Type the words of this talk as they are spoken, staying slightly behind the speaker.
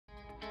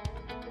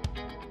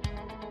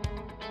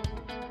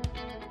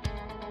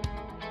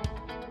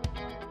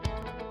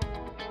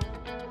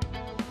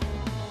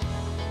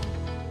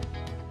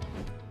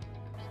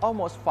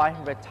Almost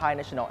 500 Thai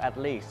national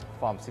athletes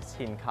from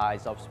 16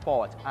 kinds of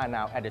sport are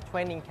now at the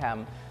training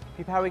camp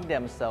preparing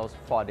themselves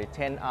for the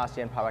 10th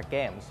ASEAN Para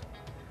Games.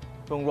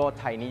 Rungroj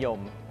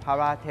Thainiyom,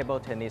 para table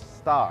tennis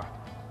star,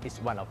 is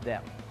one of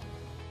them.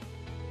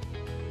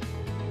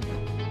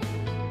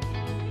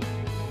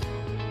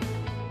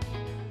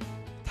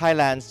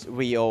 Thailand's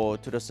Rio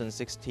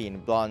 2016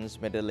 bronze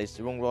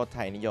medalist Rungroj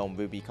Thainiyom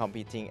will be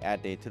competing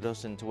at the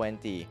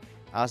 2020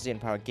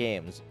 ASEAN Para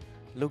Games,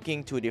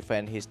 looking to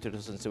defend his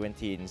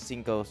 2017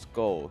 singles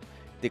gold.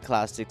 The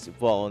Classics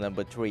world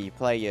number 3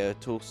 player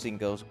took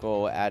singles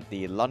gold at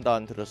the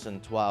London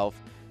 2012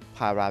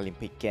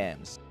 Paralympic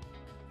Games.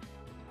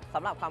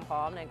 I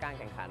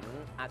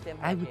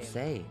would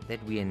say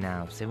that we are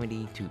now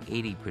 70 to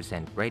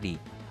 80% ready,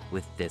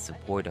 with the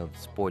support of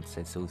sports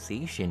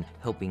association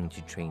helping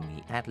to train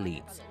the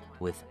athletes,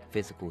 with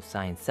physical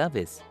science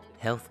service,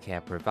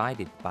 healthcare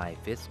provided by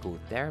physical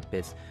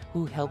therapists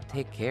who help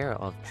take care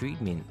of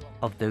treatment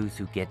of those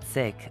who get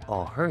sick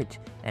or hurt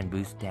and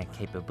boost their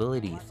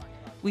capabilities.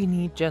 We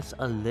need just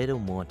a little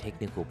more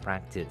technical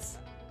practice.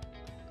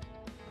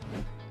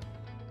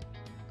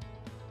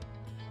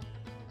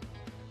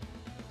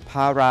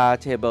 Para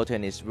table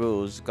tennis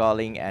rules,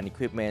 scoring and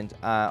equipment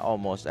are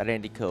almost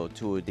identical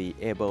to the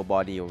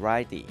able-bodied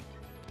variety.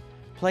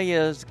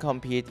 Players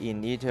compete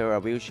in either a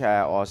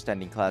wheelchair or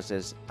standing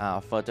classes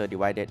are further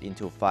divided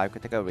into 5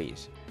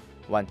 categories,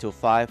 1 to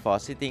 5 for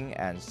sitting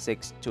and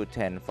 6 to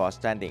 10 for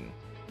standing,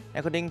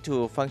 according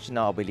to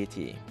functional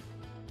ability.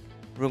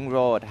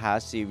 Rungroj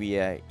has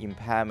severe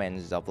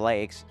impairments of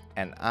legs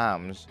and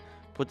arms,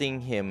 putting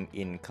him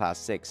in Class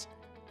 6.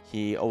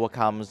 He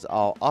overcomes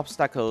all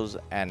obstacles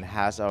and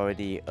has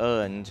already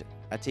earned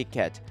a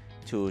ticket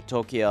to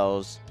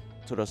Tokyo's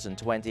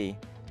 2020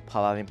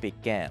 Paralympic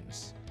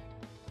Games.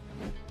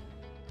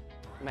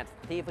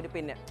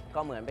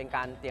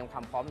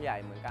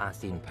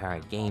 ASEAN Para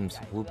Games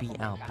will be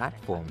our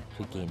platform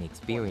to gain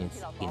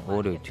experience in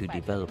order to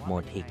develop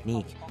more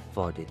technique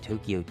for the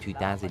Tokyo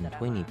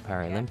 2020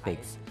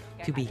 Paralympics,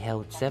 to be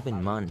held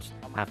 7 months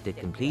after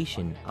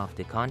completion of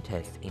the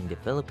contest in the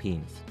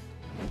Philippines.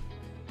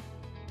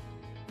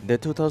 The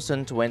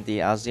 2020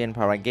 ASEAN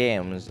Para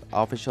Games,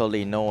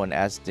 officially known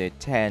as the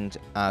 10th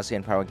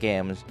ASEAN Para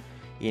Games,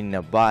 in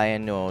a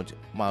biennial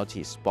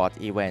multi-sport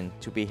event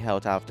to be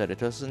held after the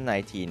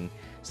 2019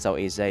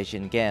 Southeast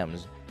Asian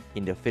Games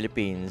in the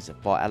Philippines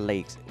for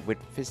athletes with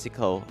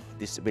physical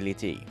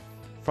disability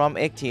from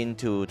 18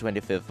 to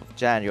 25th of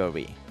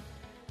January.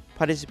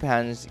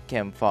 Participants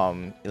came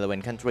from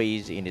 11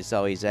 countries in the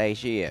Southeast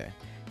Asia.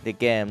 The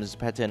games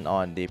patterned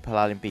on the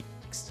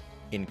Paralympics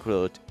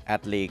include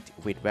athletes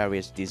with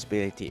various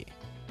disabilities.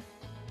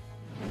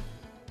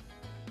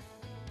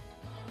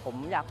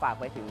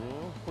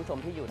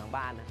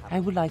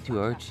 I would like to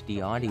urge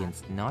the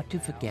audience not to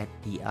forget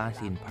the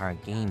ASEAN Para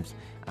Games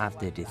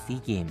after the SEA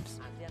Games.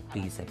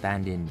 Please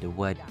abandon the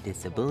word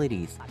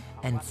disabilities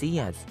and see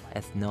us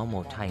as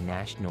normal Thai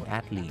national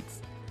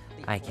athletes.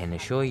 I can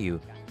assure you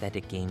that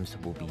the games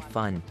will be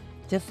fun,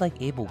 just like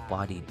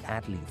able-bodied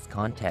athletes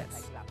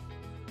contests.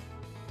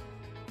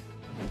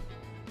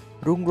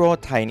 Rungroj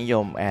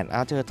Thainiyom and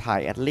other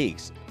Thai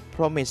athletes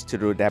promise to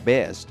do their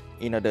best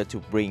in order to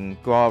bring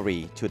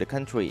glory to the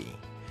country.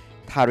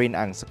 Tharin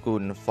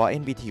Angsakul for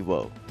NBT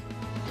World.